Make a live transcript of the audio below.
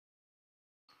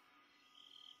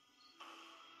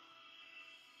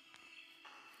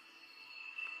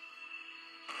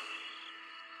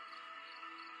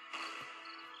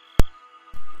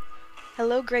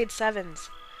Hello grade 7s.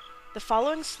 The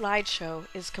following slideshow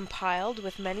is compiled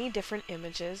with many different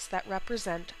images that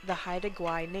represent the Haida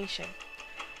Gwaii Nation.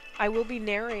 I will be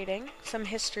narrating some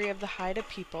history of the Haida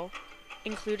people,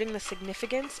 including the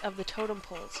significance of the totem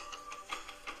poles.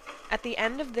 At the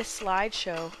end of this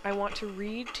slideshow, I want to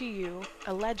read to you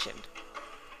a legend.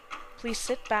 Please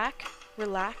sit back,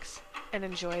 relax, and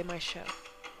enjoy my show.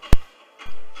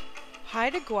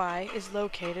 Haida Gwaii is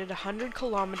located 100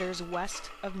 kilometers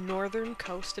west of northern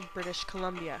coast of British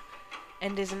Columbia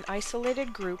and is an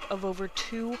isolated group of over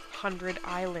 200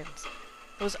 islands.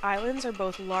 Those islands are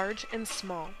both large and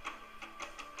small.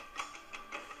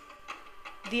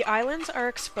 The islands are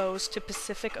exposed to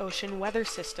Pacific Ocean weather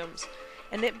systems,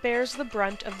 and it bears the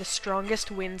brunt of the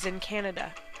strongest winds in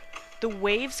Canada. The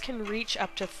waves can reach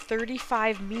up to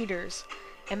 35 meters,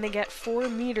 and they get 4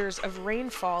 meters of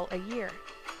rainfall a year.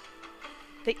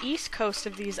 The east coast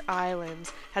of these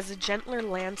islands has a gentler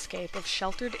landscape of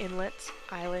sheltered inlets,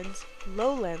 islands,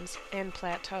 lowlands, and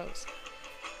plateaus.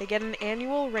 They get an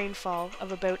annual rainfall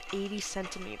of about 80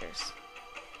 centimeters.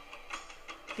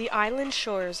 The island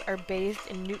shores are bathed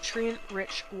in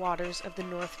nutrient-rich waters of the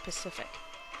North Pacific.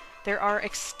 There are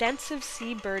extensive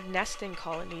seabird nesting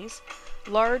colonies,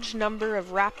 large number of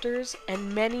raptors,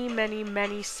 and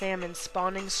many salmon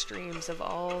spawning streams of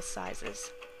all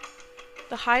sizes.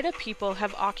 The Haida people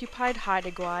have occupied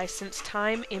Haida Gwaii since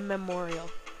time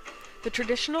immemorial. The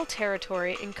traditional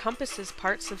territory encompasses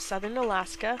parts of southern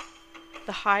Alaska,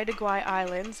 the Haida Gwaii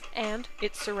Islands, and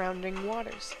its surrounding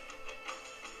waters.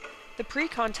 The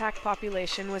pre-contact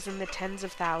population was in the tens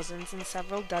of thousands in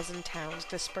several dozen towns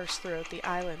dispersed throughout the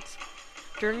islands.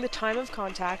 During the time of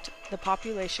contact, the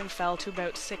population fell to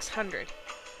about 600.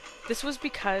 This was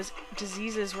because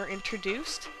diseases were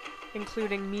introduced,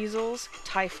 including measles,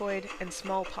 typhoid, and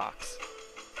smallpox.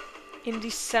 In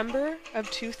December of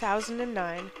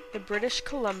 2009, the British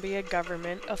Columbia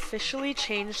government officially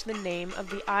changed the name of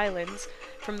the islands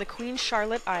from the Queen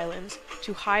Charlotte Islands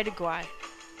to Haida Gwaii.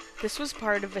 This was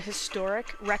part of a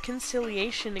historic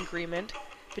reconciliation agreement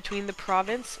between the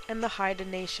province and the Haida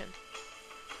Nation.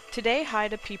 Today,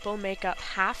 Haida people make up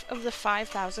half of the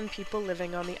 5,000 people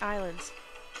living on the islands.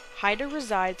 Haida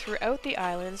reside throughout the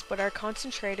islands but are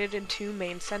concentrated in two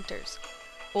main centers,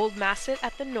 Old Masset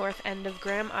at the north end of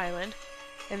Graham Island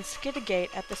and Skidegate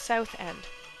at the south end.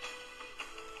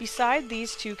 Beside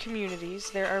these two communities,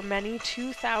 there are many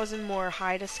 2,000 more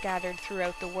Haida scattered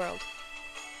throughout the world.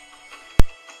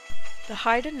 The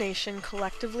Haida Nation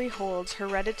collectively holds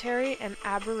hereditary and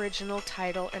aboriginal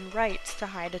title and rights to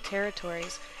Haida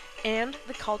territories and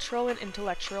the cultural and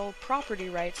intellectual property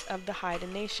rights of the Haida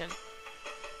Nation.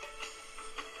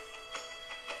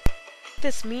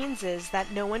 What this means is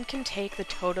that no one can take the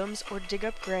totems or dig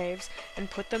up graves and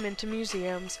put them into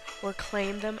museums or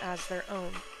claim them as their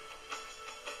own.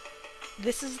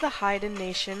 This is the Haida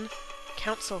Nation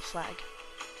Council flag.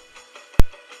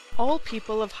 All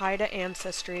people of Haida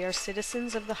ancestry are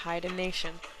citizens of the Haida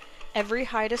Nation. Every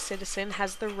Haida citizen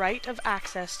has the right of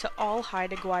access to all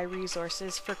Haida Gwaii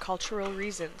resources for cultural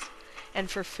reasons, and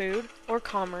for food or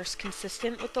commerce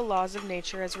consistent with the laws of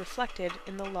nature as reflected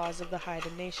in the laws of the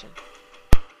Haida Nation.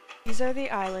 These are the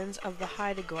islands of the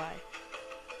Haida Gwaii.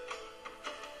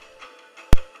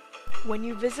 When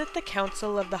you visit the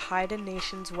Council of the Haida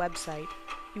Nation's website,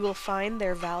 you will find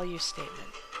their value statement.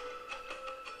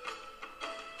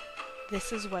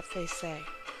 This is what they say.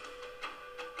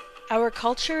 Our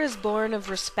culture is born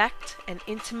of respect and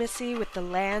intimacy with the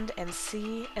land and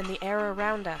sea and the air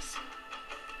around us.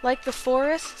 Like the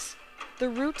forests, the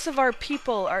roots of our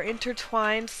people are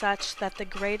intertwined such that the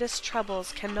greatest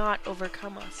troubles cannot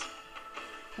overcome us.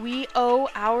 We owe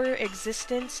our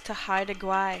existence to Haida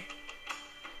Gwaii.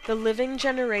 The living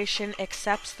generation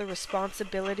accepts the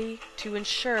responsibility to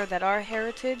ensure that our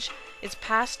heritage is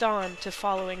passed on to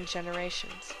following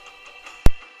generations.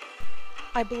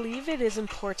 I believe it is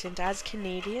important as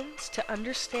Canadians to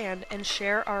understand and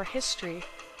share our history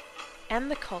and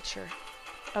the culture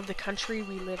of the country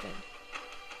we live in.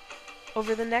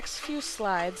 Over the next few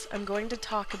slides, I'm going to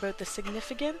talk about the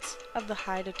significance of the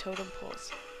Haida totem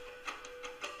poles.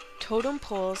 Totem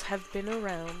poles have been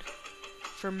around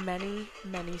for many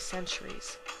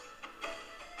centuries.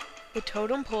 The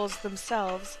totem poles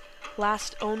themselves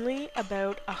last only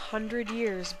about 100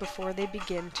 years before they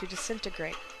begin to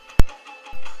disintegrate.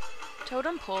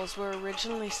 Totem poles were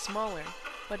originally smaller,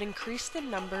 but increased in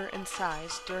number and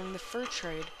size during the fur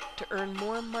trade to earn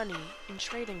more money in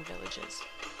trading villages.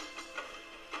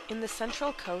 In the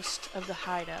central coast of the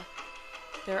Haida,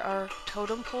 there are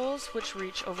totem poles which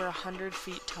reach over 100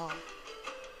 feet tall.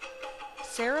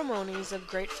 Ceremonies of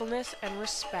gratefulness and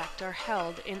respect are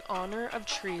held in honor of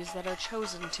trees that are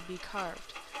chosen to be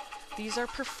carved. These are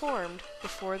performed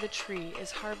before the tree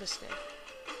is harvested.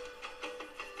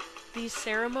 These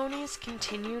ceremonies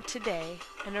continue today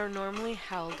and are normally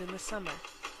held in the summer.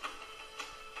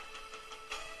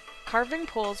 Carving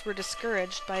poles were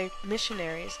discouraged by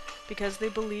missionaries because they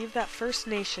believed that First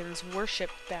Nations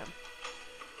worshipped them.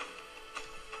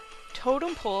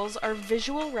 Totem poles are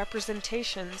visual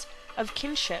representations of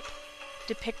kinship,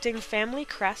 depicting family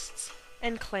crests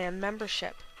and clan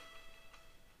membership.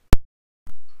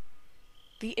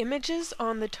 The images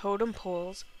on the totem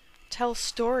poles tell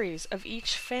stories of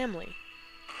each family.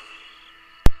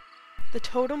 The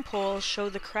totem poles show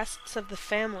the crests of the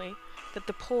family that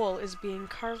the pole is being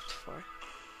carved for.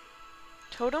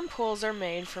 Totem poles are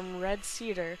made from red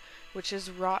cedar, which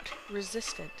is rot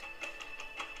resistant.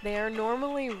 They are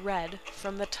normally red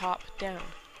from the top down.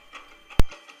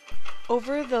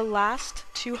 Over the last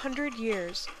 200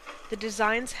 years, the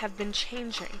designs have been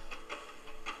changing.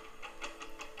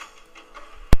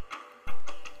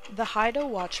 The Haida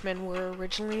watchmen were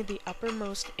originally the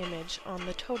uppermost image on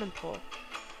the totem pole.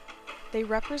 They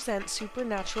represent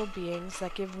supernatural beings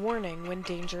that give warning when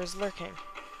danger is lurking.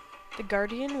 The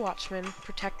guardian watchmen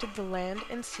protected the land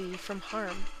and sea from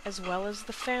harm, as well as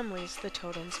the families the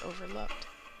totems overlooked.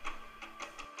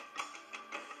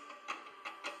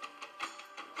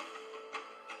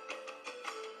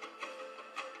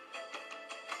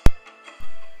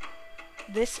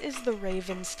 This is the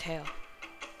raven's tail.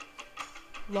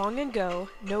 Long ago,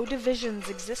 no divisions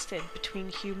existed between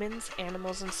humans,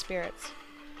 animals, and spirits.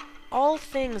 All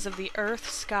things of the earth,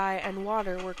 sky, and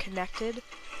water were connected,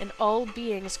 and all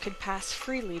beings could pass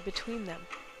freely between them.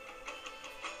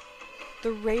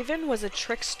 The raven was a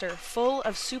trickster full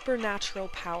of supernatural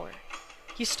power.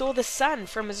 He stole the sun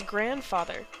from his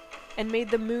grandfather and made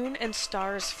the moon and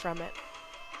stars from it.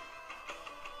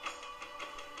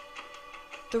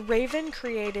 The raven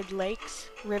created lakes,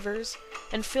 rivers,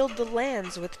 and filled the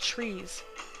lands with trees.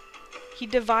 He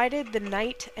divided the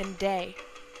night and day.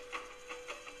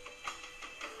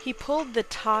 He pulled the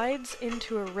tides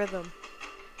into a rhythm.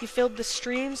 He filled the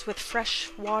streams with fresh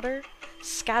water,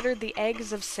 scattered the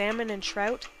eggs of salmon and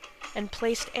trout, and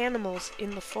placed animals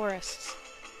in the forests.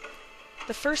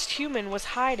 The first human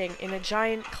was hiding in a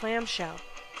giant clamshell,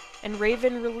 and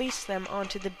Raven released them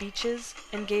onto the beaches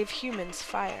and gave humans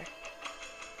fire.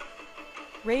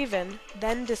 Raven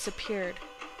then disappeared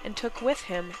and took with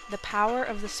him the power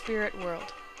of the spirit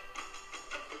world.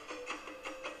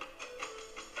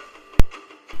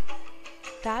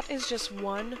 That is just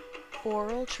one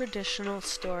oral traditional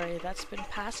story that's been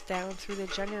passed down through the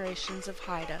generations of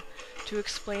Haida to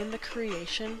explain the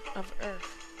creation of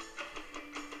Earth.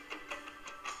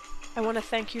 I want to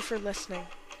thank you for listening.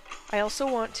 I also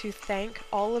want to thank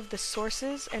all of the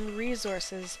sources and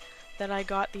resources that I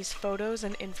got these photos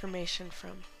and information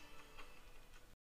from.